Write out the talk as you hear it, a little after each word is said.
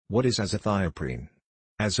What is azathioprine?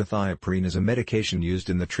 Azathioprine is a medication used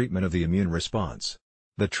in the treatment of the immune response.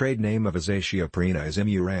 The trade name of Azatioprine is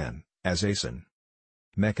Imuran, Azasan.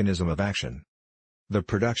 Mechanism of action. The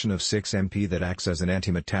production of 6-MP that acts as an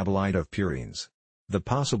antimetabolite of purines. The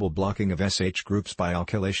possible blocking of SH groups by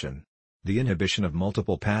alkylation. The inhibition of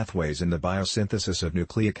multiple pathways in the biosynthesis of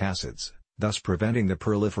nucleic acids, thus preventing the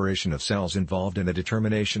proliferation of cells involved in the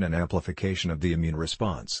determination and amplification of the immune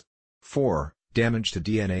response. 4. Damage to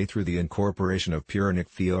DNA through the incorporation of purinic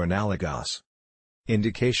thioanalogous.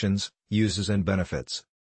 Indications, uses and benefits.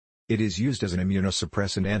 It is used as an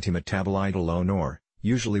immunosuppressant antimetabolite alone or,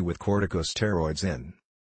 usually with corticosteroids in.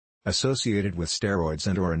 Associated with steroids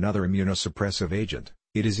and/or another immunosuppressive agent,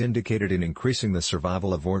 it is indicated in increasing the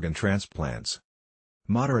survival of organ transplants.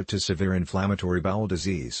 Moderate to severe inflammatory bowel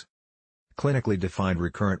disease. Clinically defined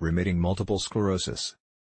recurrent remitting multiple sclerosis.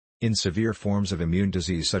 In severe forms of immune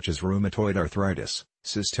disease such as rheumatoid arthritis,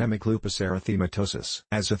 systemic lupus erythematosus.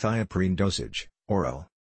 Azathioprine dosage, oral.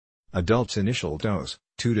 Adults initial dose,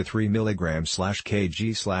 2 to 3 mg/kg/day,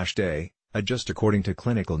 adjust according to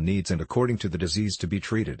clinical needs and according to the disease to be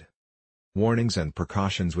treated. Warnings and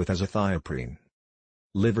precautions with azathioprine.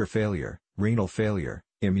 Liver failure, renal failure,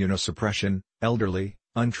 immunosuppression, elderly,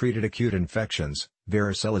 untreated acute infections,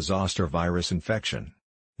 varicella-zoster virus infection.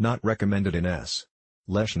 Not recommended in S.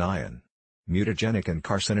 Leishman. Mutagenic and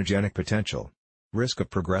carcinogenic potential. Risk of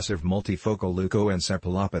progressive multifocal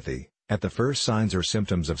leukoencephalopathy. At the first signs or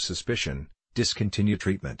symptoms of suspicion, discontinue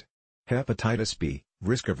treatment. Hepatitis B,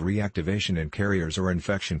 risk of reactivation in carriers or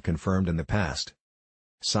infection confirmed in the past.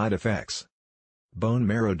 Side effects. Bone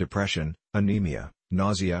marrow depression, anemia,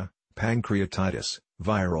 nausea, pancreatitis,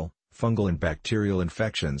 viral, fungal and bacterial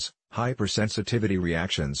infections, hypersensitivity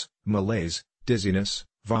reactions, malaise, dizziness,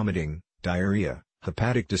 vomiting, diarrhea,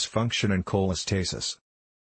 hepatic dysfunction and cholestasis.